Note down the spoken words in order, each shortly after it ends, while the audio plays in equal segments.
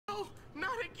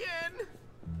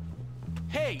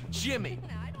Hey, Jimmy,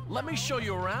 let me show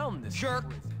you around this jerk.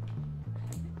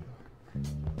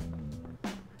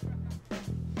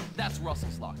 That's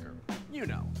Russell's locker. You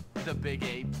know, the big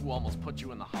ape who almost put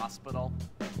you in the hospital.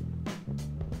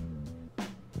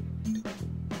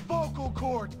 Vocal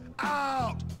cords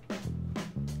out!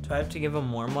 Do I have to give him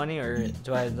more money, or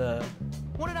do I have the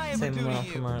same amount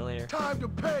from earlier? Time to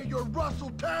pay your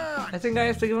Russell tax! I think I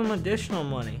have to give him additional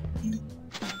money.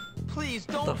 Please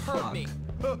don't hurt me.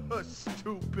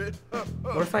 Stupid.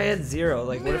 What if I had 0?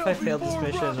 Like, what if I failed this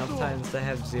mission enough times to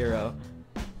have 0?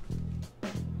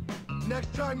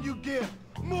 Next time you give,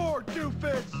 more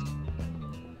doofus!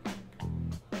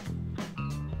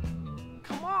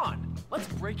 Come on, let's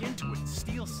break into it and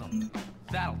steal something.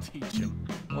 That'll teach him.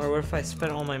 Or what if I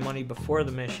spent all my money before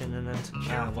the mission and then...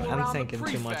 I'm thinking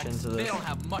too much into this. They don't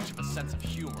have much of a sense of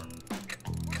humor.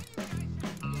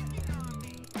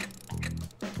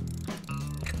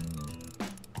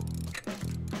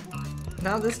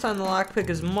 Now this time the lockpick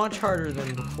is much harder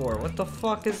than before. What the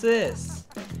fuck is this?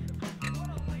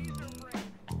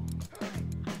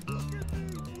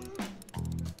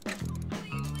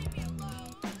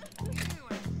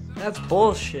 That's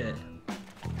bullshit.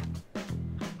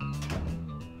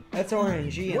 That's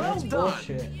RNG and that's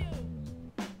bullshit.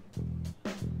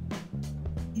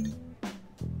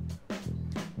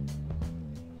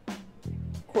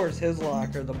 Of course his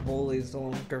locker, the bullies, the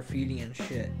one with graffiti and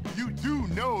shit. You do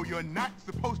know you're not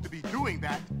supposed to be doing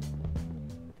that.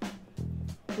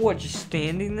 What, just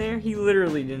standing there? He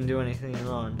literally didn't do anything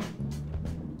wrong.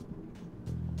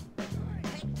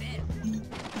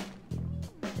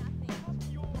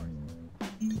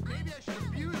 Maybe I should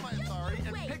abuse my authority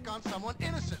and pick on someone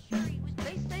innocent.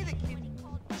 They say the kid.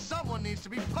 Someone needs to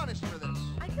be punished for this.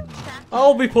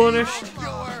 I'll be punished.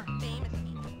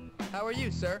 How are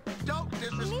you, sir? Don't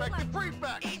disrespect the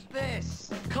prefect. Eat this.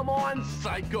 Come on,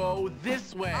 psycho,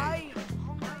 this way.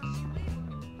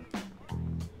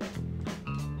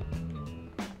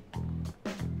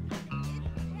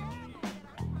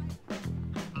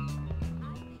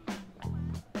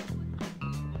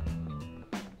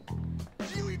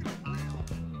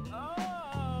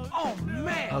 Oh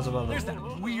man, I was about to- there's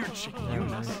that weird chick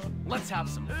Eunice. Let's have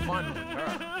some fun with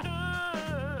her.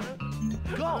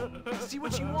 Go, see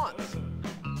what she wants.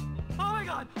 Oh my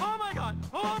god! Oh my god!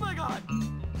 Oh my god!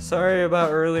 Sorry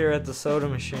about earlier at the soda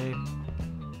machine.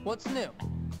 What's new?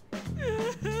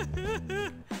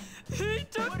 He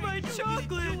took my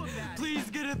chocolate. Please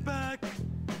get it back.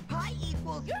 Pi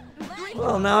equals.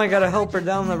 Well, now I gotta help her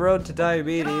down the road to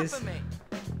diabetes. Stop me.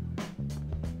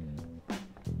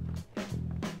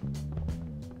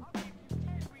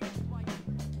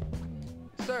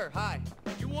 Sir, hi.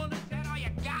 You want to bet all you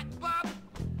got, Bob?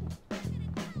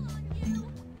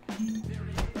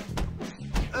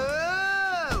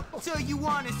 Oh, so you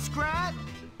want to scrap?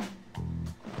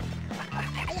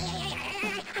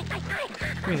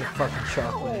 Give me the fucking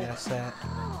chocolate ass that.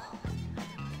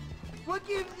 What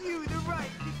gives you the right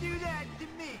to do that to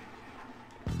me?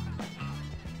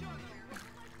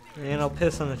 And I'll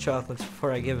piss on the chocolates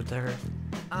before I give it to her.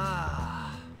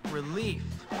 Ah, relief.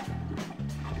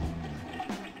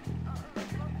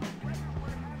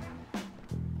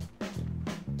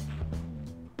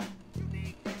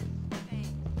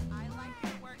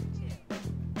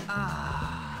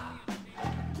 Ah.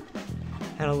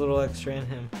 Had a little extra in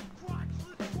him.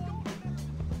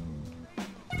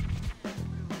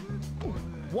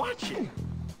 Watch it.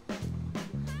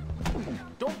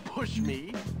 Don't push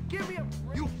me. Give me a.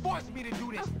 You forced me to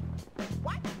do this.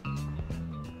 What?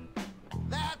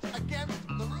 That's against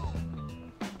the rule.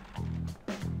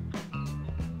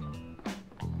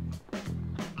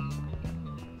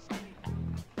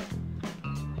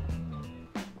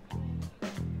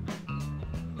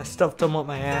 I stuffed him up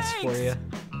my ass for you.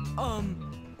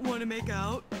 Wanna make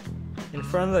out? In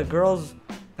front of the girls'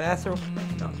 bathroom.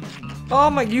 Oh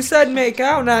my, you said make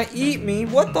out, not eat me.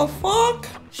 What the fuck?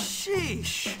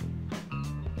 Sheesh.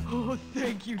 Oh,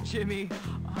 thank you, Jimmy.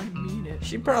 I mean it.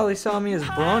 She probably saw me as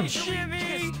brunch.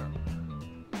 Kissed her.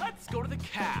 Let's go to the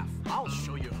calf. I'll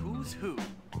show you who's who.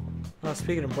 Oh,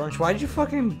 speaking of brunch, why'd you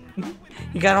fucking...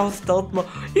 You got all stealth mode.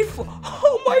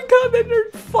 Oh my god, that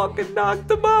nerd fucking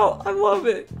knocked him out. I love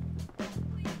it.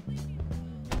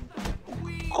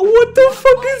 Oh, what the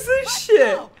fuck is this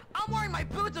shit? I'm wearing my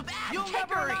boots of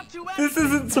kickery. This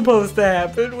isn't supposed to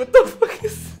happen. What the fuck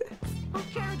is this? Who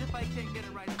cares if I can't get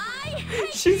it right? I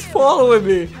hate She's following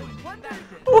me.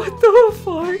 What the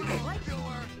fuck?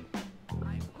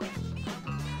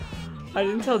 I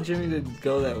didn't tell Jimmy to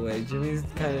go that way. Jimmy's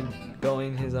kind of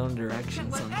going his own direction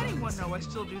Let anyone sometimes. know I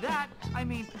still do that. I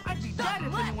mean, I'd be dead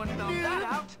if anyone found that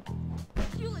out.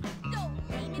 You look so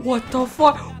mean. What the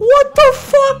fuck? What the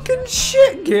fucking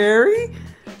shit, Gary?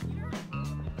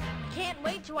 Can't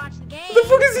wait to watch the game. What the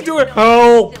fuck is he doing?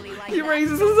 Help! He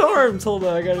raises his arms. Hold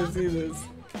on, I gotta see this.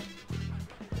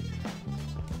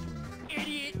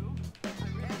 Idiot.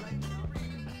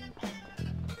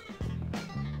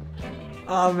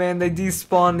 Oh man, they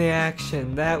despawned the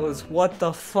action. That was what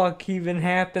the fuck even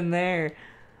happened there?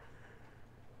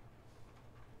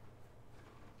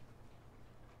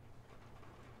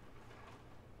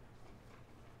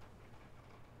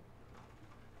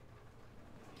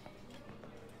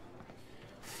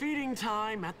 Feeding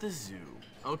time at the zoo.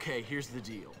 Okay, here's the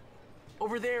deal.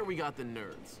 Over there, we got the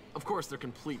nerds. Of course, they're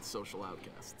complete social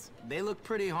outcasts. They look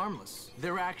pretty harmless.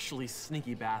 They're actually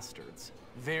sneaky bastards.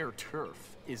 Their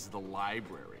turf is the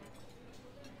library.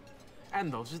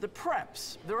 And those are the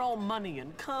preps. They're all money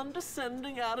and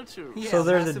condescending attitudes. Yeah, So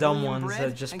they're the massively dumb ones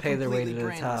inbred that just and pay their way to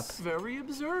completely the top. brainless. Very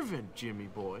observant, Jimmy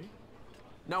boy.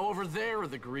 Now over there are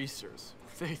the greasers.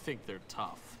 They think they're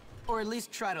tough. Or at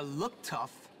least try to look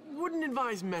tough. Wouldn't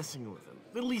advise messing with them,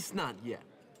 at least not yet.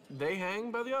 They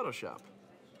hang by the auto shop.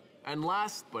 And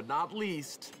last but not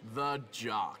least, the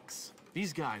jocks.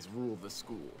 These guys rule the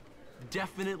school.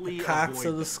 Definitely Cocks avoid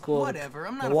of the them. school. Whatever,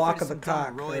 I'm not The walk afraid of of the some cock,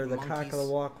 dumb or the roid cock of the monkeys.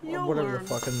 walk, You'll whatever learn. the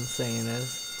fucking saying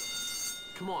is.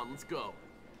 Come on, let's go.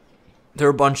 They're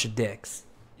a bunch of dicks.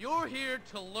 You're here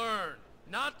to learn,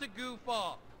 not to goof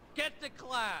off. Get to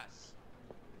class.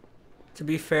 To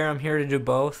be fair, I'm here to do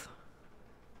both.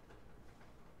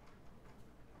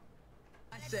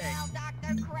 Now,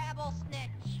 Dr. Crabble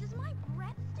Snitch. Does my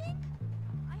breath stink?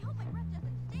 I hope my breath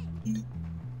doesn't stink.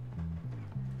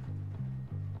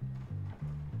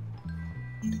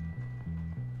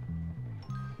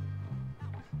 That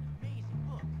was an amazing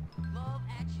book. Love,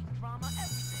 action, drama,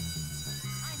 everything.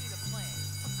 I need a plan,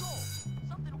 a goal,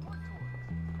 something to work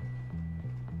towards.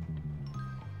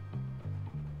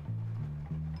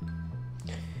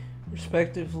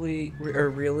 Respectively, or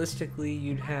realistically,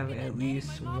 you'd have at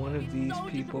least one of these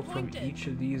people from each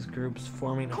of these groups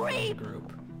forming a friend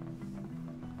group.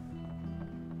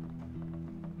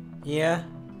 Yeah,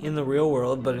 in the real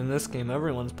world, but in this game,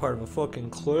 everyone's part of a fucking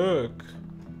clique.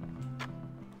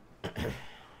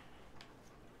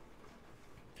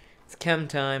 It's chem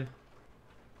time.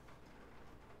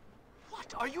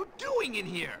 What are you doing in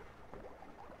here?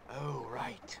 Oh,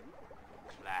 right.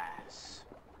 Class.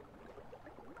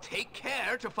 Take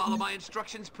care to follow my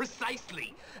instructions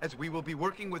precisely, as we will be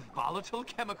working with volatile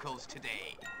chemicals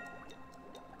today.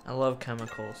 I love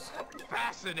chemicals.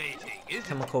 Fascinating, isn't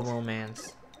Chemical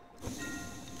romance.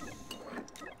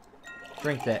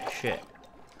 Drink that shit.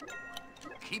 it?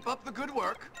 Keep up the good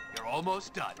work. You're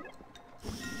almost done.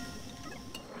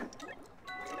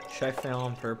 Should I fail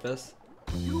on purpose?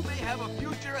 You may have a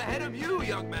future ahead of you,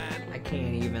 young man. I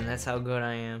can't even, that's how good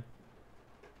I am.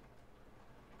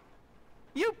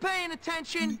 You paying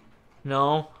attention?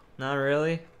 No, not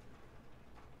really.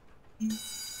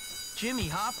 Jimmy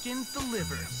Hopkins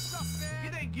delivers. You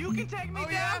think you can take me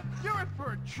down? You're in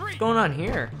for a treat. What's going on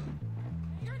here?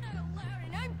 You're not allowed,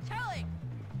 and I'm telling.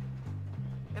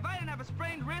 If I didn't have a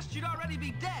sprained wrist, you'd already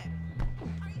be dead. Are you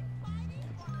fighting or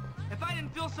running? If I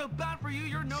didn't feel so bad for you,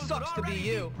 your nose Sucks to would be already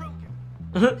you.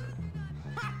 broken.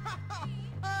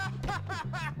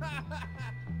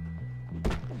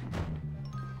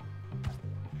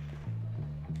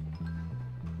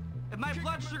 If my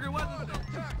blood sugar wasn't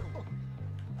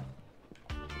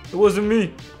It wasn't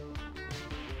me.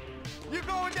 you're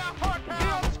going down hard, pal.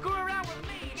 You don't screw around with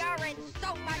me. You're in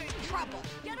so much trouble.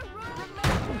 Get a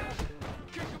room.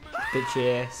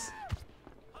 Bitch ass.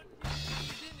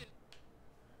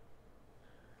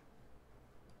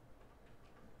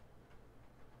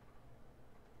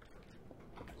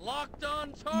 Locked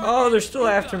on target. Oh, they're still You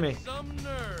after got me. Some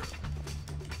nerve.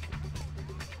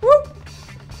 Whoop.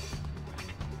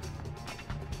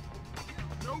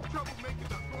 No trouble making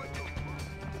the point.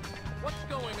 What's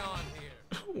going on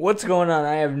here? What's going on?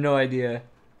 I have no idea.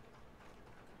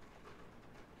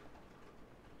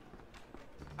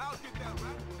 I'll get that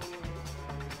right.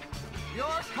 You're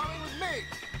coming with me.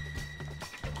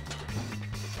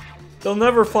 They'll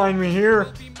never find me here.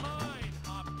 Will be mine,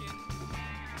 Hopkins.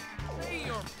 Say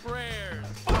your prayers.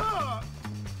 I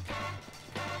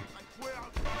swear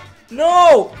I'll...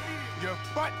 No! Your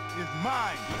butt is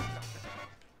mine.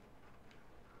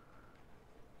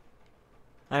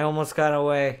 I almost got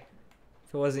away.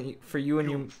 If it wasn't for you and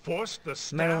You your forced the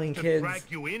staff meddling to kids. drag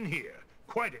you in here.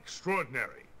 Quite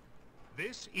extraordinary.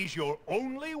 This is your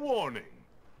only warning.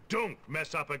 Don't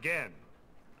mess up again.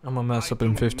 I'm gonna mess I up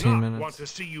in do 15 not minutes. want to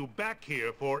see you back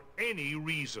here for any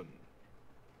reason.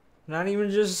 Not even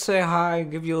just say hi,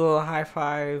 give you a little high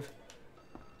five.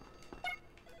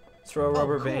 Throw a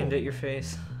rubber band at your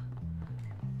face.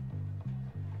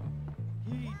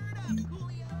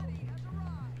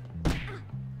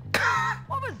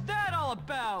 What was that all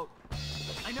about?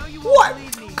 I know you What?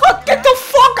 won't believe me. Get the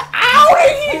fuck out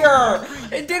of here!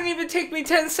 It didn't even take me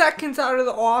 10 seconds out of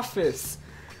the office.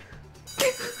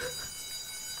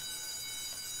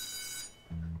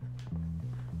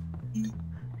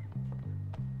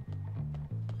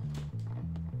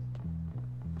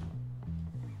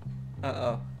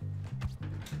 Uh-oh.